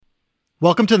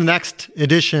Welcome to the next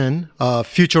edition of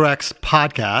FutureX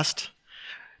podcast.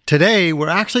 Today, we're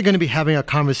actually going to be having a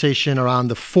conversation around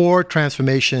the 4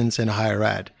 transformations in higher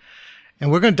ed.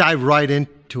 And we're going to dive right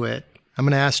into it. I'm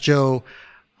going to ask Joe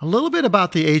a little bit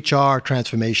about the HR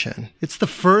transformation. It's the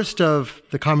first of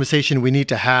the conversation we need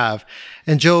to have.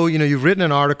 And Joe, you've written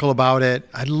an article about it.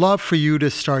 I'd love for you to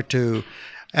start to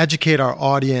educate our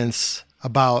audience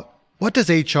about what does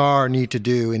HR need to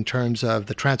do in terms of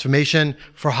the transformation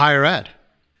for higher ed?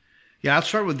 Yeah, I'll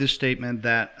start with this statement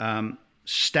that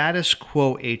status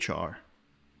quo HR,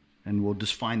 and we'll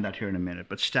define that here in a minute,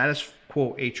 but status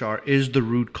quo HR is the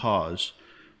root cause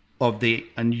of the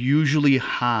unusually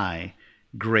high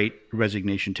great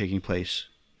resignation taking place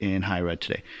in higher ed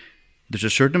today. There's a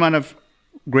certain amount of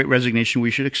great resignation we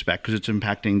should expect because it's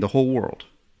impacting the whole world.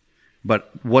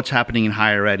 But what's happening in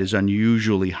higher ed is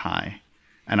unusually high.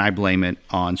 And I blame it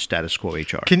on status quo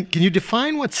HR. Can you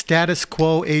define what status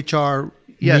quo HR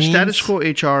Yeah, means? Status quo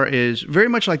HR is very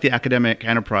much like the academic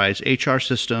enterprise. HR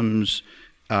systems,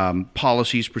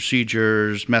 policies,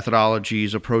 procedures,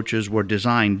 methodologies, approaches were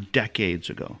designed decades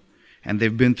ago. And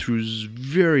they've been through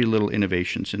very little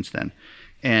innovation since then.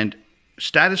 And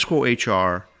status quo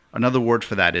HR, another word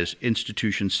for that is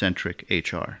institution-centric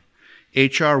HR.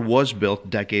 HR was built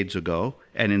decades ago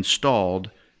and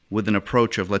installed with an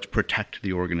approach of let's protect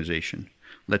the organization.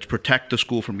 Let's protect the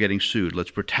school from getting sued. Let's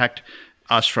protect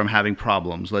us from having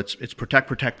problems. It's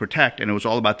protect. And it was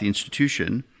all about the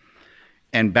institution.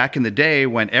 And back in the day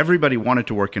when everybody wanted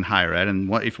to work in higher ed,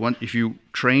 and if you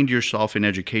trained yourself in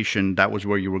education, that was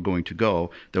where you were going to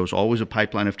go. There was always a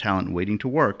pipeline of talent waiting to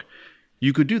work.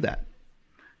 You could do that.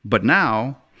 But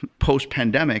now,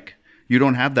 post-pandemic, you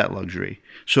don't have that luxury.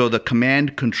 So the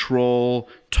command control,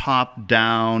 top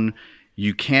down,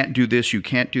 you can't do this, you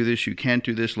can't do this, you can't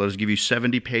do this, let us give you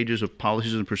 70 pages of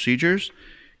policies and procedures,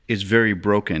 is very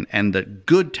broken. And the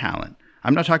good talent,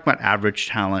 I'm not talking about average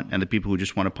talent and the people who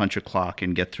just want to punch a clock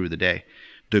and get through the day.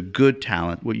 The good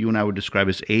talent, what you and I would describe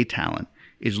as A talent,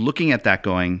 is looking at that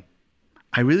going,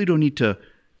 I really don't need to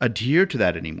adhere to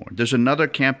that anymore. There's another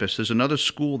campus, there's another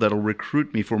school that'll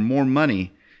recruit me for more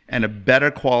money and a better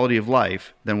quality of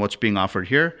life than what's being offered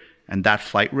here. And that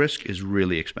flight risk is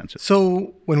really expensive.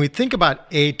 So when we think about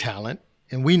A talent,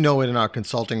 and we know it in our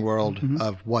consulting world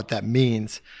of what that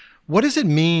means, what does it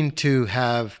mean to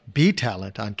have B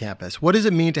talent on campus? What does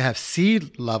it mean to have C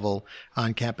level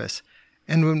on campus?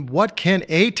 And what can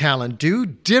A talent do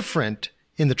different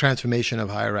in the transformation of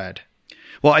higher ed?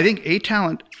 Well, I think A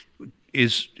talent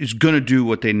is going to do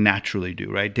what they naturally do,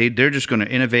 right? They're just going to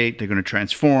innovate. They're going to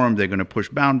transform. They're going to push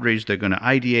boundaries. They're going to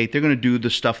ideate. They're going to do the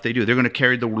stuff they do. They're going to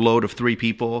carry the load of 3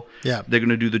 people. Yeah. They're going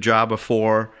to do the job of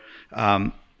 4.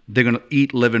 They're going to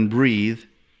eat, live, and breathe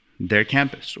their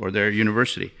campus or their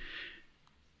university.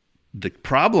 The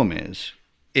problem is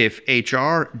if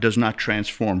HR does not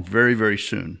transform very, very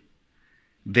soon,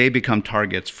 they become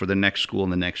targets for the next school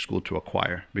and the next school to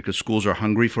acquire because schools are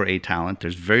hungry for A talent.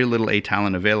 There's very little A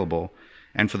talent available.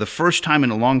 And for the first time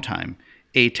in a long time,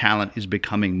 A talent is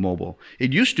becoming mobile.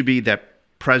 It used to be that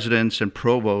presidents and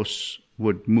provosts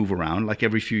would move around. Like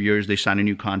every few years, they sign a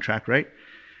new contract, right?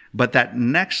 But that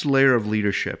next layer of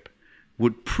leadership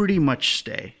would pretty much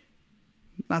stay.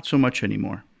 Not so much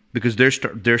anymore because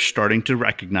they're starting to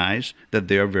recognize that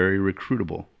they are very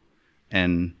recruitable.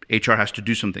 And HR has to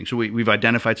do something. So we've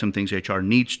identified some things HR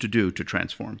needs to do to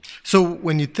transform. So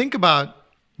when you think about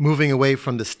moving away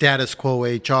from the status quo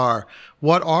HR,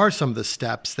 what are some of the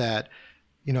steps that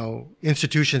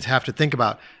institutions have to think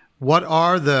about? What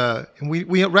are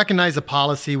we recognize the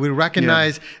policy, we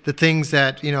recognize the things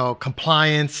that,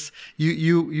 compliance,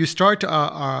 you start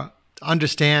to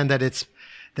understand that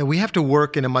that we have to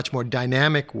work in a much more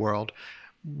dynamic world.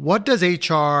 What does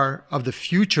HR of the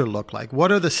future look like? What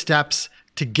are the steps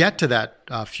to get to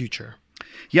that future?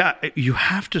 Yeah, you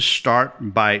have to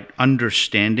start by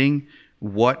understanding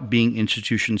what being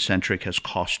institution-centric has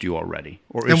cost you already,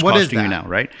 or is costing you now,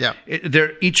 right? Yeah.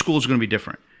 Each school is going to be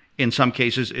different. In some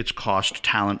cases, it's cost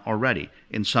talent already.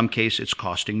 In some cases, it's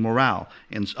costing morale.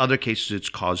 In other cases, it's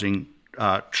causing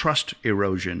trust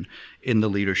erosion in the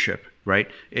leadership, right?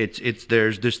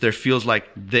 There feels like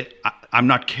I'm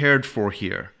not cared for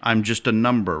here. I'm just a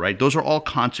number, right? Those are all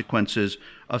consequences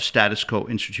of status quo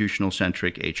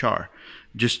institutional-centric HR.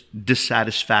 Just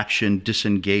dissatisfaction,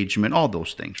 disengagement, all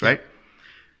those things, right?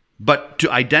 But to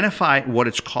identify what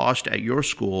it's cost at your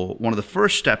school, one of the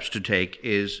first steps to take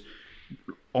is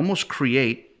almost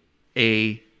create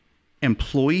a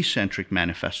employee-centric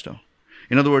manifesto.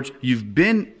 In other words, you've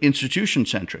been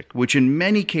institution-centric, which in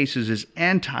many cases is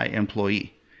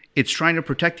anti-employee. It's trying to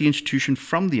protect the institution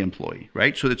from the employee,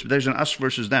 right? So there's an us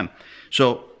versus them.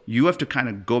 So you have to kind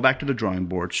of go back to the drawing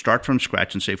board, start from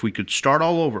scratch, and say, if we could start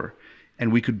all over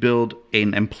and we could build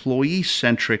an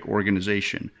employee-centric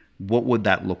organization, what would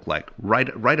that look like?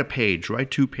 Write a page, write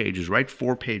 2 pages, write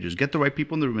 4 pages, get the right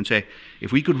people in the room and say,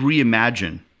 if we could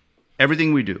reimagine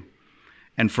everything we do,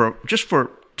 and for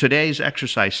today's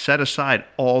exercise, set aside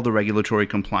all the regulatory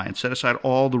compliance, set aside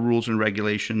all the rules and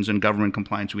regulations and government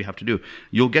compliance we have to do.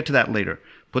 You'll get to that later.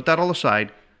 Put that all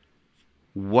aside.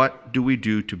 What do we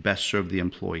do to best serve the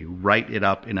employee? Write it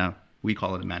up we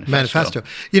call it a manifesto.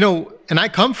 And I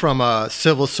come from a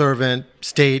civil servant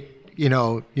state,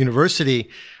 university.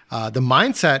 The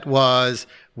mindset was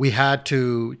we had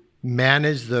to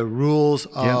manage the rules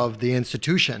of the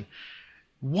institution.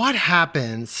 What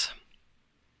happens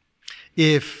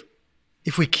if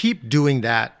we keep doing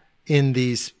that in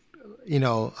these,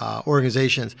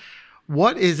 organizations?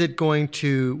 What is it going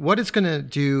to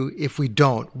do if we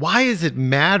don't? Why does it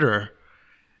matter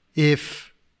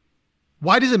if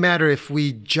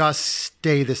we just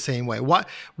stay the same way?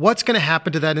 What's going to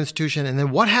happen to that institution? And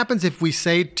then what happens if we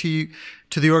say to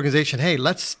the organization, hey,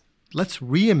 let's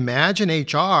reimagine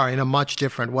HR in a much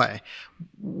different way?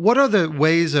 What are the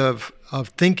ways of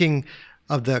thinking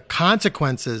of the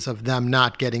consequences of them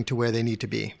not getting to where they need to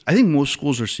be? I think most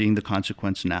schools are seeing the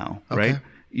consequence now, right?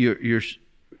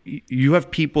 You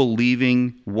have people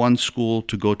leaving one school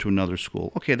to go to another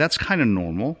school. Okay, that's kind of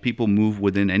normal. People move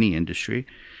within any industry.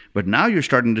 But now you're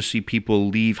starting to see people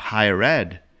leave higher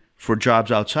ed for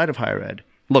jobs outside of higher ed.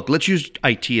 Look, let's use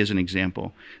IT as an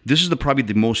example. This is probably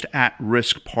the most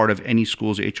at-risk part of any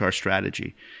school's HR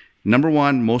strategy. Number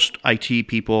one, most IT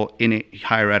people in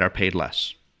higher ed are paid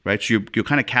less, right? So you're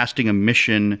kind of casting a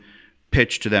mission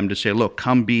pitch to them to say, look,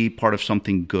 come be part of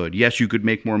something good. Yes, you could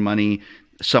make more money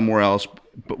somewhere else,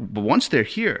 but once they're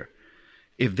here,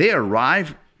 if they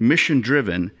arrive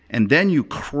mission-driven and then you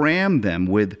cram them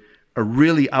with a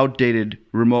really outdated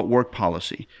remote work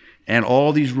policy and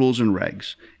all these rules and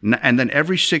regs, and then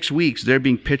every 6 weeks they're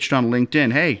being pitched on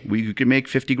LinkedIn, hey, you can make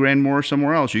 $50,000 more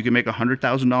somewhere else. You can make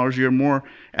 $100,000 a year more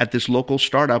at this local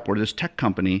startup or this tech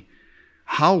company.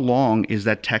 How long is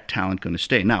that tech talent going to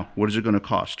stay? Now, what is it going to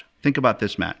cost? Think about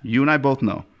this, Matt. You and I both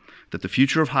know that the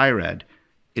future of higher ed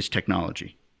is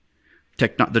technology.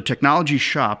 The technology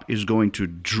shop is going to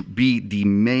be the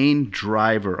main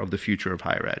driver of the future of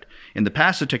higher ed. In the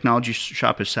past, the technology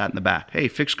shop has sat in the back. Hey,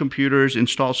 fix computers,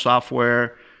 install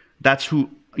software. That's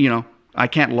who, I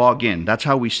can't log in. That's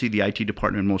how we see the IT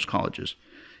department in most colleges.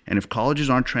 And if colleges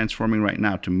aren't transforming right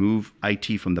now to move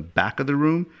IT from the back of the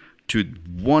room to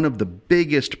one of the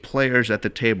biggest players at the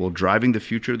table driving the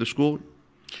future of the school,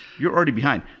 you're already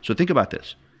behind. So think about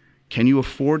this. Can you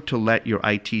afford to let your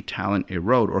IT talent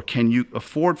erode, or can you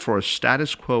afford for a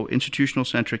status quo,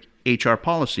 institutional-centric HR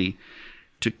policy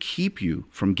to keep you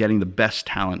from getting the best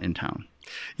talent in town?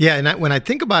 Yeah, and when I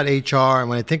think about HR and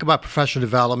when I think about professional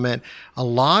development, a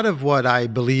lot of what I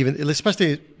believe in,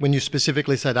 especially when you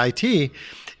specifically said IT,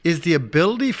 is the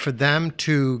ability for them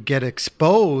to get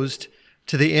exposed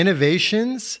to the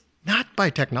innovations, not by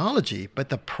technology, but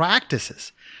the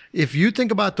practices. If you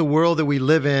think about the world that we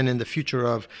live in the future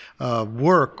of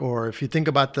work, or if you think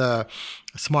about the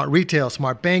smart retail,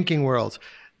 smart banking worlds,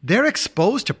 they're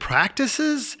exposed to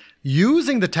practices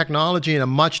using the technology in a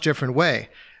much different way.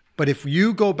 But if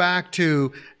you go back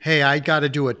to, hey, I got to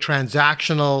do a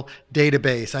transactional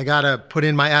database, I got to put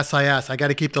in my SIS, I got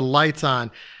to keep the lights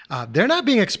on, they're not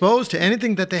being exposed to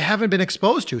anything that they haven't been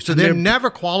exposed to. So they're never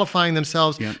qualifying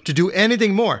themselves to do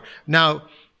anything more. Now,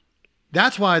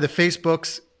 that's why the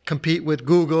Facebooks compete with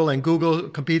Google and Google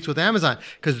competes with Amazon,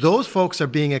 because those folks are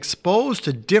being exposed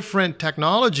to different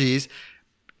technologies,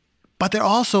 but they're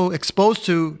also exposed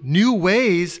to new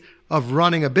ways of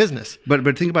running a business. But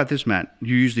think about this, Matt.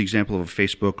 You use the example of a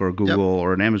Facebook or a Google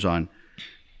or an Amazon.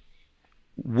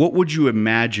 What would you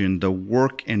imagine the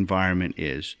work environment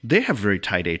is? They have very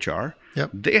tight HR.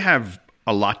 They have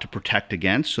a lot to protect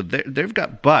against. So they've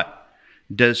got, but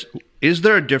is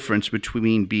there a difference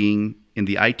between being in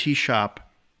the IT shop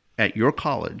at your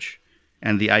college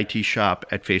and the IT shop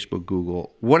at Facebook,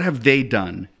 Google? What have they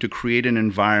done to create an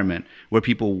environment where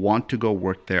people want to go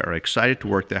work there, are excited to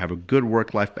work there, have a good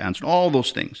work-life balance, and all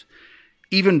those things,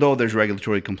 even though there's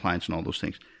regulatory compliance and all those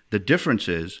things? The difference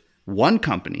is one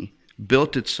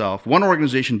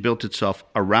organization built itself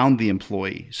around the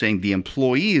employee, saying the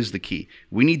employee is the key.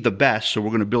 We need the best, so we're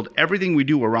going to build everything we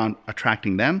do around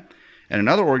attracting them. And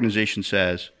another organization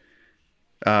says,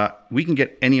 we can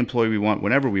get any employee we want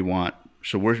whenever we want,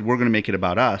 so we're going to make it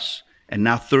about us. And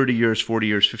now 30 years, 40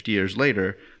 years, 50 years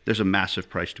later, there's a massive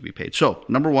price to be paid. So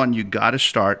number one, you got to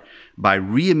start by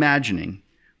reimagining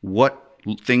what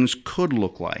things could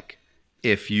look like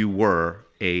if you were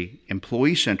a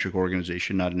employee-centric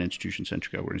organization, not an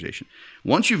institution-centric organization.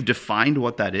 Once you've defined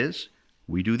what that is,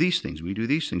 we do these things, we do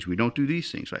these things, we don't do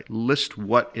these things, right? List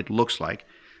what it looks like.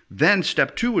 Then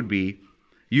step 2 would be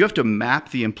you have to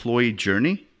map the employee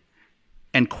journey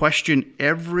and question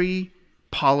every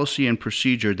policy and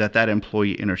procedure that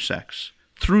employee intersects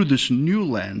through this new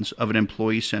lens of an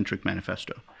employee-centric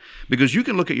manifesto. Because you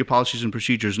can look at your policies and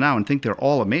procedures now and think they're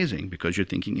all amazing because you're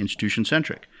thinking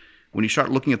institution-centric. When you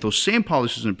start looking at those same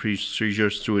policies and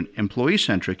procedures through an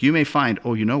employee-centric, you may find,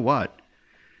 oh, you know what?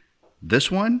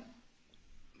 This one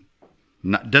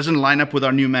doesn't line up with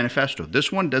our new manifesto.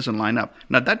 This one doesn't line up.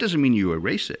 Now, that doesn't mean you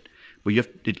erase it, but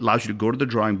it allows you to go to the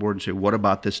drawing board and say, what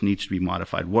about this needs to be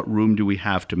modified? What room do we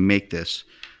have to make this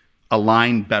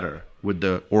align better with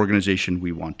the organization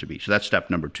we want to be? So that's step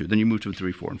number 2. Then you move to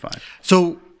 3, 4, and 5.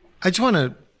 So I just want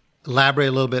to elaborate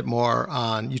a little bit more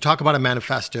on, you talk about a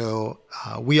manifesto.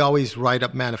 We always write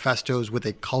up manifestos with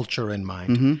a culture in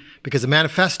mind, because a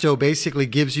manifesto basically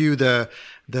gives you the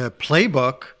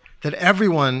playbook that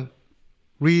everyone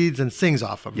reads and sings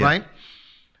off of, right?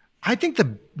 I think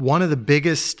one of the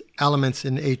biggest elements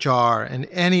in HR and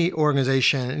any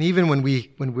organization, and even when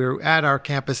we're at our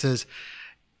campuses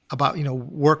about,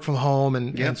 work from home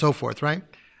and so forth, right?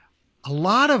 A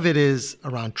lot of it is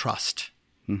around trust.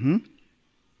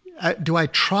 Do I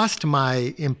trust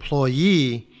my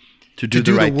employee to do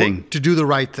the right thing? To do the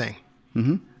right thing.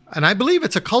 And I believe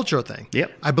it's a cultural thing.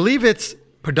 I believe it's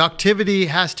productivity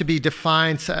has to be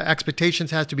defined, expectations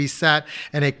has to be set,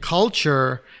 and a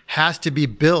culture has to be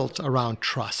built around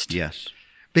trust. Yes.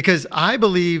 Because I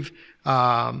believe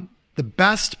the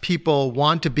best people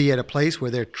want to be at a place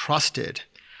where they're trusted.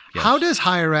 Yes. How does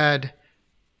higher ed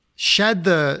shed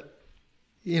the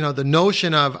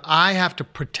notion of I have to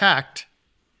protect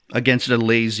against a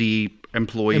lazy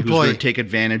employee who's going to take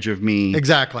advantage of me,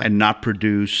 exactly, and not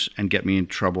produce and get me in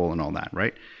trouble and all that,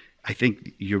 right? I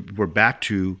think we're back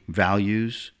to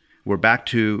values. We're back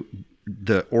to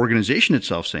the organization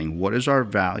itself saying, what is our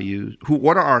values?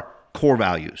 What are our core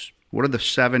values? What are the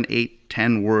 7, 8,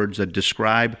 10 words that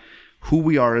describe who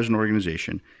we are as an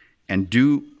organization? And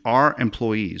do our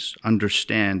employees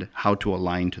understand how to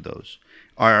align to those?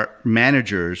 Are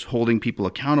managers holding people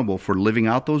accountable for living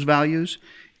out those values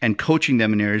and coaching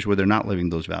them in areas where they're not living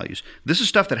those values? This is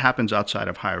stuff that happens outside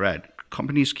of higher ed.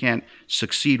 Companies can't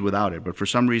succeed without it, but for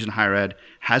some reason higher ed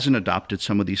hasn't adopted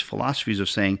some of these philosophies of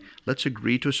saying, let's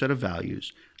agree to a set of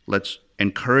values. Let's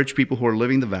encourage people who are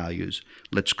living the values.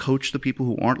 Let's coach the people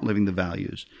who aren't living the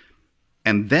values.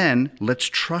 And then let's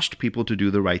trust people to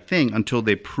do the right thing until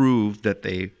they prove that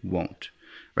they won't.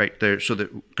 Right?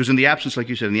 Because in the absence, like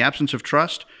you said, in the absence of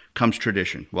trust comes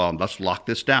tradition. Well, let's lock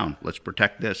this down. Let's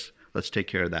protect this. Let's take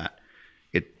care of that.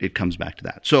 It comes back to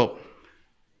that. So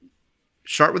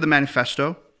start with the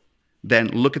manifesto, then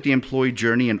look at the employee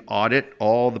journey and audit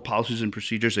all the policies and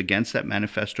procedures against that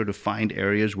manifesto to find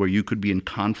areas where you could be in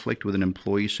conflict with an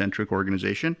employee-centric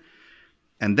organization.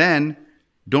 And then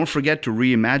don't forget to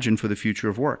reimagine for the future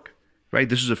of work, right?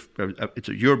 This is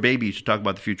your baby to talk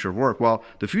about the future of work. Well,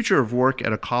 the future of work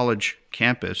at a college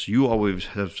campus, you always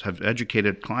have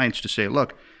educated clients to say,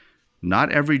 look,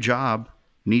 not every job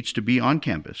needs to be on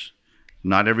campus.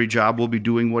 Not every job will be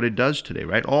doing what it does today,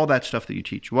 right? All that stuff that you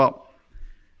teach. Well,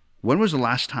 when was the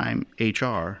last time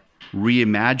HR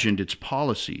reimagined its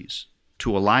policies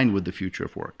to align with the future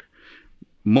of work?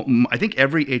 I think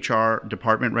every HR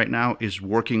department right now is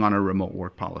working on a remote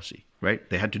work policy, right?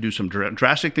 They had to do some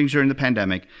drastic things during the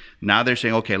pandemic. Now they're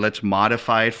saying, okay, let's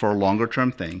modify it for a longer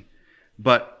term thing.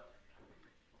 But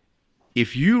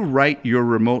if you write your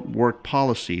remote work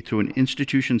policy through an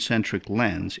institution-centric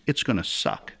lens, it's going to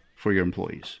suck for your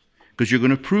employees because you're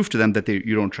going to prove to them that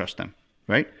you don't trust them,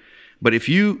 right? But if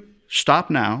you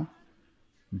stop now,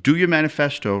 do your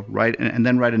manifesto, and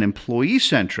then write an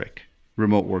employee-centric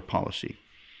remote work policy,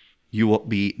 you will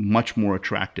be much more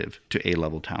attractive to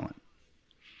A-level talent.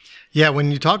 Yeah,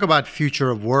 when you talk about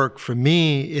future of work, for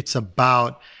me, it's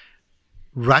about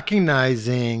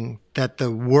recognizing that the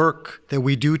work that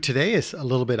we do today is a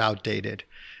little bit outdated.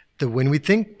 When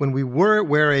we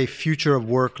wear a future of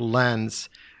work lens,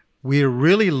 we're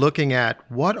really looking at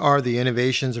what are the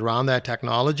innovations around that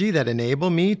technology that enable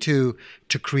me to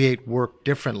create work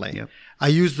differently. Yep. I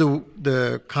use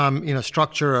the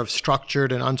structure of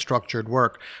structured and unstructured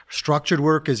work. Structured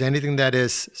work is anything that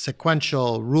is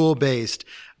sequential, rule-based,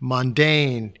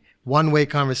 mundane, one-way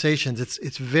conversations.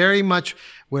 It's very much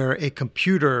where a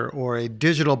computer or a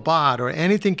digital bot or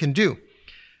anything can do.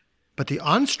 But the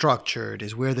unstructured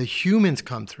is where the humans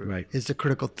come through. Right. Is the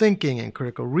critical thinking and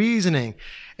critical reasoning.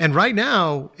 And right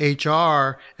now,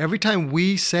 HR, every time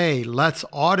we say, let's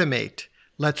automate,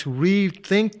 Let's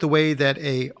rethink the way that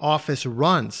a office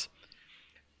runs.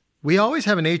 We always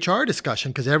have an HR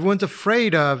discussion because everyone's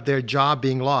afraid of their job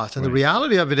being lost. And the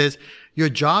reality of it is your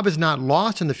job is not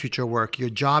lost in the future of work.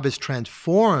 Your job is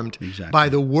transformed by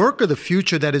the work of the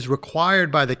future that is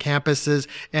required by the campuses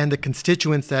and the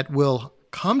constituents that will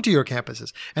come to your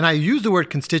campuses. And I use the word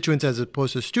constituents as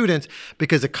opposed to students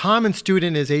because a common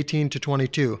student is 18 to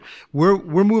 22.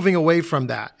 We're moving away from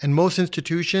that. And most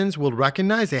institutions will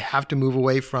recognize they have to move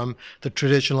away from the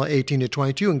traditional 18 to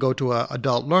 22 and go to an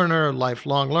adult learner,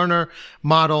 lifelong learner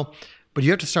model. But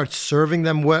you have to start serving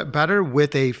them better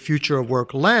with a future of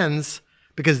work lens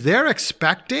because they're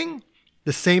expecting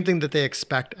the same thing that they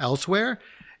expect elsewhere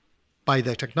by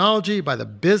the technology, by the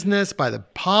business, by the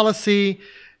policy,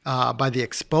 by the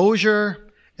exposure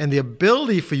and the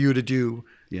ability for you to do,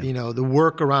 the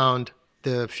work around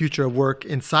the future of work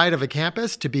inside of a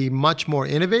campus to be much more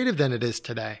innovative than it is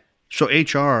today. So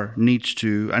HR needs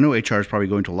to, I know HR is probably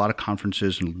going to a lot of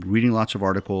conferences and reading lots of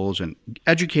articles and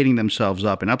educating themselves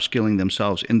up and upskilling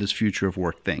themselves in this future of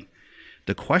work thing.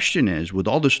 The question is, with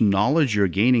all this knowledge you're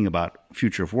gaining about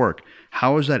future of work,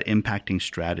 how is that impacting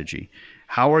strategy?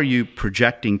 How are you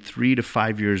projecting 3 to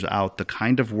 5 years out the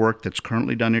kind of work that's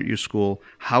currently done at your school,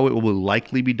 how it will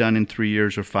likely be done in 3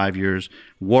 years or 5 years,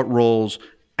 what roles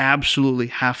absolutely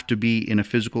have to be in a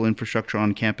physical infrastructure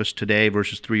on campus today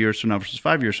versus 3 years from now versus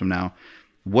 5 years from now?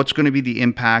 What's going to be the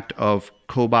impact of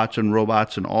cobots and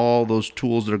robots and all those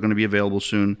tools that are going to be available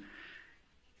soon?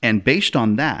 And based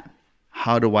on that,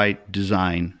 how do I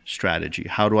design strategy?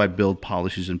 How do I build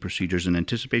policies and procedures in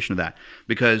anticipation of that?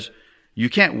 Because you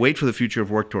can't wait for the future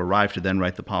of work to arrive to then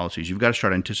write the policies. You've got to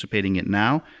start anticipating it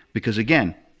now because,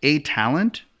 again, a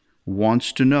talent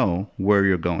wants to know where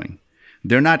you're going.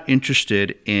 They're not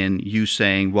interested in you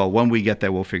saying, well, when we get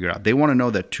there, we'll figure it out. They want to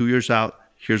know that 2 years out,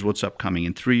 here's what's upcoming.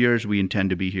 In 3 years, we intend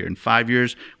to be here. In 5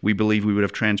 years, we believe we would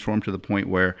have transformed to the point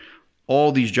where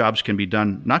all these jobs can be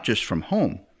done not just from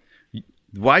home.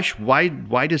 Why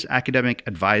does academic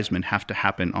advisement have to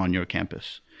happen on your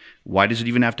campus? Why does it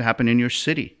even have to happen in your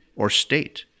city or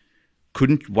state?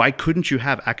 Why couldn't you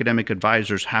have academic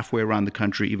advisors halfway around the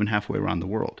country, even halfway around the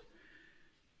world?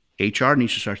 HR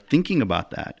needs to start thinking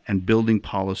about that and building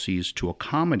policies to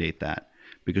accommodate that,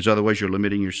 because otherwise you're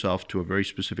limiting yourself to a very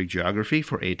specific geography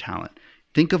for A talent.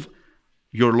 Think of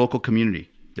your local community.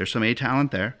 There's some A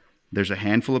talent there. There's a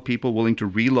handful of people willing to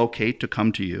relocate to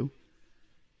come to you.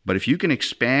 But if you can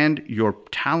expand your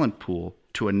talent pool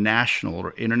to a national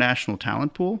or international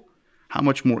talent pool, how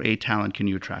much more A talent can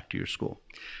you attract to your school?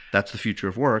 That's the future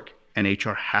of work, and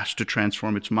HR has to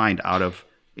transform its mind out of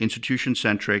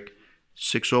institution-centric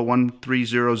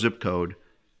 60130 zip code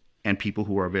and people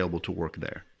who are available to work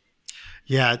there.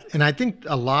 Yeah, and I think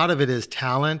a lot of it is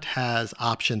talent has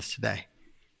options today.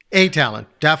 A talent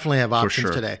definitely have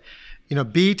options today.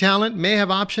 B talent may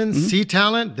have options. Mm-hmm. C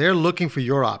talent, they're looking for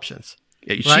your options.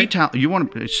 Yeah, right?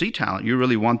 C talent, you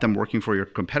really want them working for your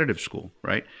competitive school,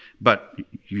 right? But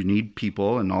you need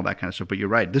people and all that kind of stuff. But you're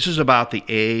right. This is about the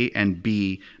A and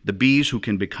B, the Bs who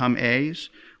can become As,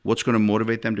 what's going to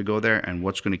motivate them to go there, and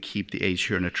what's going to keep the As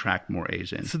here and attract more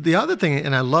As in. So the other thing,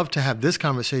 and I love to have this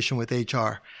conversation with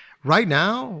HR, right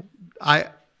now,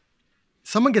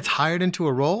 someone gets hired into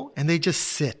a role and they just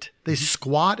sit. They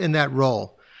squat in that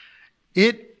role.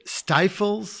 It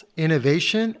stifles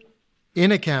innovation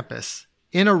in a campus,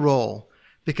 in a role,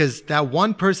 because that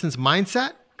one person's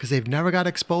mindset, because they've never got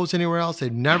exposed anywhere else,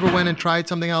 they've never went and tried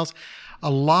something else. A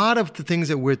lot of the things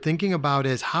that we're thinking about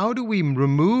is how do we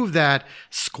remove that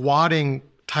squatting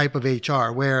type of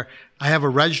HR where I have a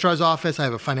registrar's office, I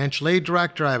have a financial aid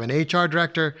director, I have an HR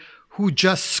director who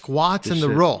just squats in the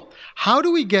role. How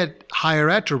do we get higher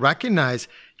ed to recognize,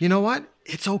 you know what?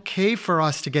 It's okay for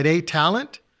us to get A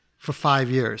talent for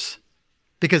 5 years.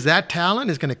 Because that talent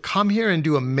is going to come here and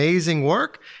do amazing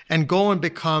work and go and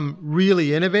become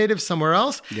really innovative somewhere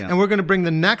else. Yeah. And we're going to bring the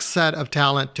next set of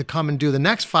talent to come and do the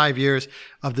next 5 years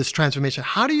of this transformation.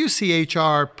 How do you see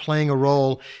HR playing a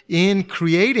role in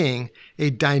creating a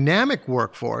dynamic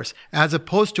workforce as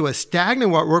opposed to a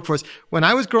stagnant workforce? When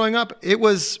I was growing up, it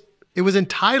was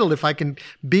entitled if I can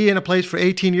be in a place for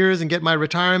 18 years and get my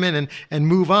retirement and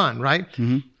move on, right?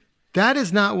 Mm-hmm. That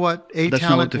is not what That's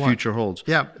not what the future holds.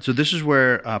 Yeah. So this is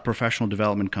where professional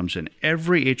development comes in.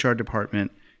 Every HR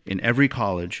department in every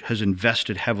college has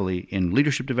invested heavily in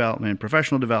leadership development,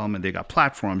 professional development. They got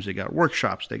platforms, they got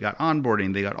workshops, they got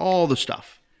onboarding, they got all the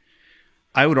stuff.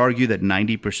 I would argue that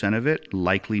 90% of it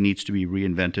likely needs to be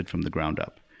reinvented from the ground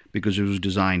up because it was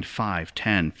designed 5,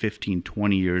 10, 15,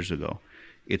 20 years ago.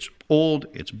 It's old,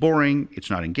 it's boring, it's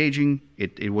not engaging,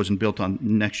 it wasn't built on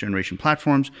next generation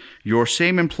platforms. Your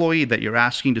same employee that you're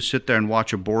asking to sit there and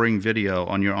watch a boring video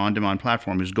on your on-demand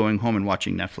platform is going home and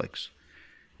watching Netflix,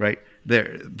 right?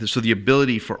 So the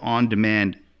ability for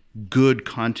on-demand good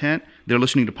content, they're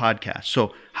listening to podcasts.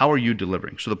 So how are you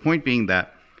delivering? So the point being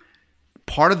that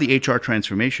part of the HR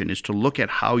transformation is to look at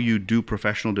how you do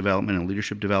professional development and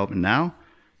leadership development now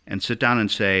and sit down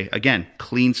and say, again,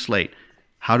 clean slate.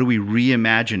 How do we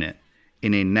reimagine it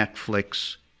in a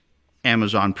Netflix,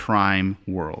 Amazon Prime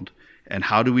world? And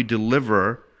how do we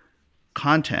deliver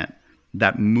content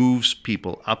that moves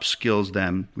people, upskills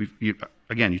them?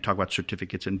 Again, you talk about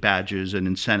certificates and badges and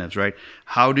incentives, right?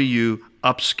 How do you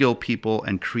upskill people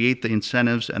and create the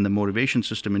incentives and the motivation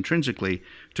system intrinsically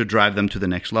to drive them to the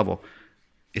next level?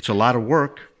 It's a lot of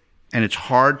work, and it's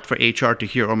hard for HR to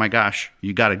hear, oh my gosh,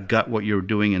 you got to gut what you're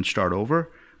doing and start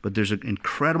over. But there's an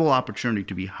incredible opportunity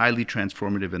to be highly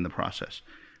transformative in the process.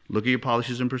 Look at your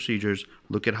policies and procedures,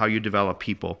 look at how you develop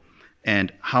people,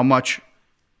 and how much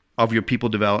of your people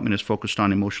development is focused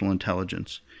on emotional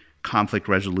intelligence, conflict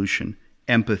resolution,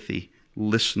 empathy,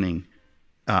 listening,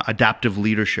 adaptive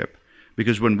leadership.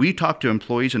 Because when we talk to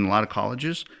employees in a lot of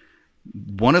colleges,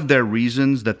 one of their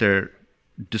reasons that they're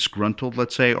disgruntled,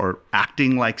 let's say, or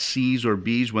acting like C's or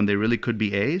B's when they really could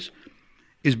be A's,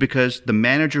 is because the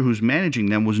manager who's managing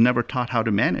them was never taught how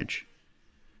to manage.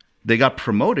 They got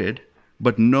promoted,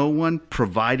 but no one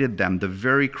provided them the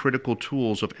very critical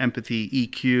tools of empathy,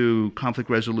 EQ, conflict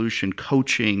resolution,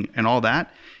 coaching, and all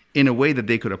that in a way that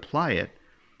they could apply it.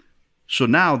 So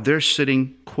now they're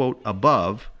sitting, quote,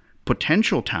 above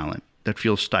potential talent that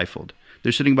feels stifled.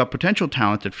 They're sitting above potential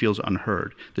talent that feels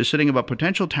unheard. They're sitting above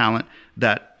potential talent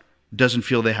that doesn't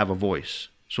feel they have a voice.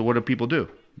 So what do people do?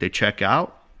 They check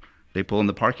out. They pull in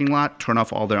the parking lot, turn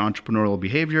off all their entrepreneurial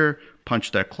behavior,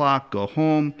 punch their clock, go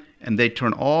home, and they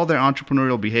turn all their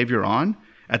entrepreneurial behavior on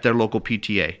at their local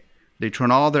PTA. They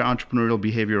turn all their entrepreneurial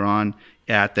behavior on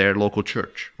at their local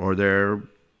church or their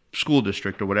school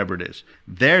district or whatever it is.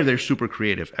 There, they're super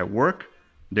creative. At work,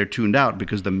 they're tuned out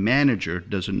because the manager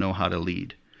doesn't know how to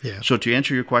lead. Yeah. So to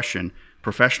answer your question,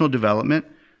 professional development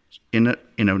in a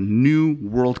new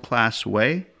world-class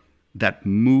way that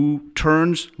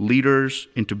turns leaders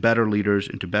into better leaders,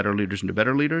 into better leaders, into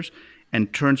better leaders,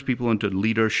 and turns people into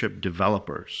leadership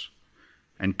developers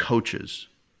and coaches.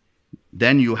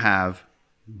 Then you have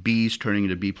B's turning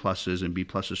into B pluses and B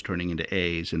pluses turning into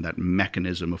A's, and that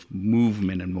mechanism of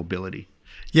movement and mobility.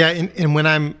 Yeah, and when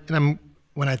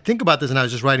I think about this, and I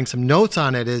was just writing some notes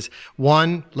on it, is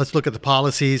one, let's look at the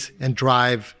policies and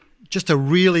drive just a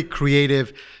really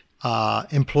creative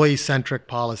employee-centric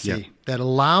policy that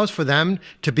allows for them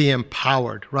to be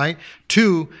empowered, right?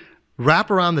 Two, wrap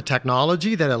around the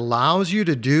technology that allows you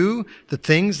to do the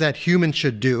things that humans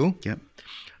should do. Yep.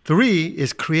 Three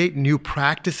is create new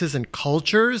practices and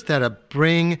cultures that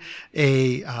bring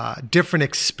a different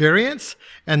experience.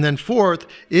 And then fourth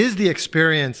is the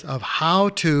experience of how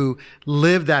to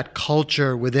live that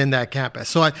culture within that campus.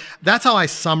 So that's how I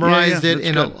summarized it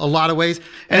in a lot of ways.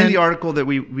 And in the article that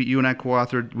you and I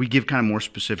co-authored, we give kind of more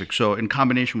specific. So in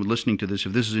combination with listening to this,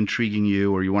 if this is intriguing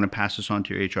you or you want to pass this on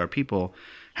to your HR people,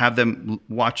 have them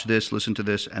watch this, listen to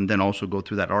this, and then also go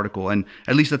through that article. And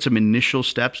at least that's some initial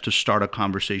steps to start a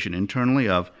conversation internally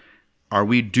of, are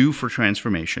we due for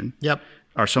transformation? Yep.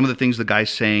 Are some of the things the guy's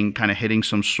saying kind of hitting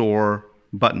some sore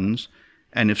buttons?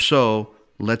 And if so,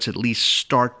 let's at least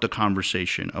start the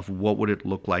conversation of what would it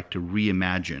look like to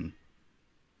reimagine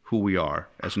who we are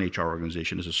as an HR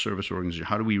organization, as a service organization.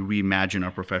 How do we reimagine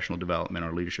our professional development,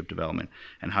 our leadership development,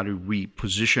 and how do we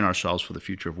position ourselves for the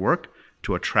future of work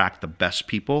to attract the best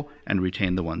people and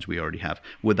retain the ones we already have?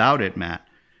 Without it, Matt,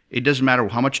 it doesn't matter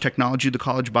how much technology the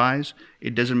college buys.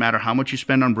 It doesn't matter how much you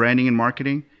spend on branding and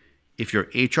marketing. If your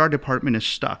HR department is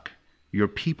stuck, your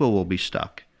people will be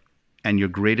stuck. And your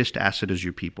greatest asset is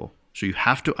your people. So you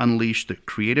have to unleash the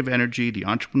creative energy, the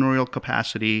entrepreneurial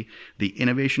capacity, the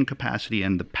innovation capacity,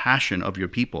 and the passion of your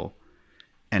people.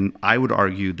 And I would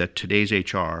argue that today's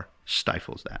HR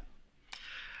stifles that.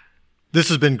 This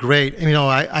has been great. You know,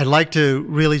 I'd like to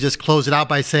really just close it out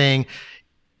by saying,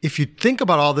 if you think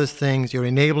about all these things, you're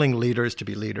enabling leaders to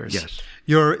be leaders. Yes.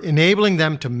 You're enabling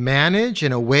them to manage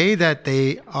in a way that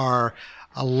they are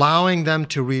allowing them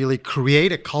to really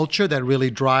create a culture that really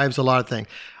drives a lot of things.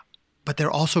 But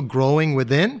they're also growing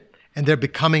within, and they're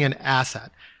becoming an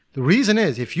asset. The reason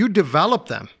is, if you develop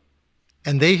them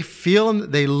and they feel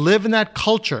they live in that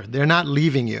culture, they're not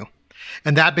leaving you.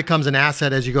 And that becomes an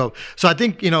asset as you go. So I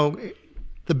think,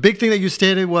 the big thing that you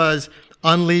stated was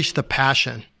unleash the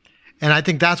passion. And I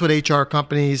think that's what HR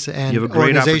companies and you have a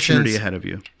great organizations opportunity ahead of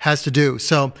you. Has to do.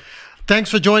 So thanks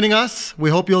for joining us. We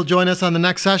hope you'll join us on the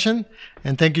next session.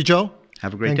 And thank you, Joe.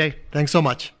 Have a great day. Thanks so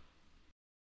much.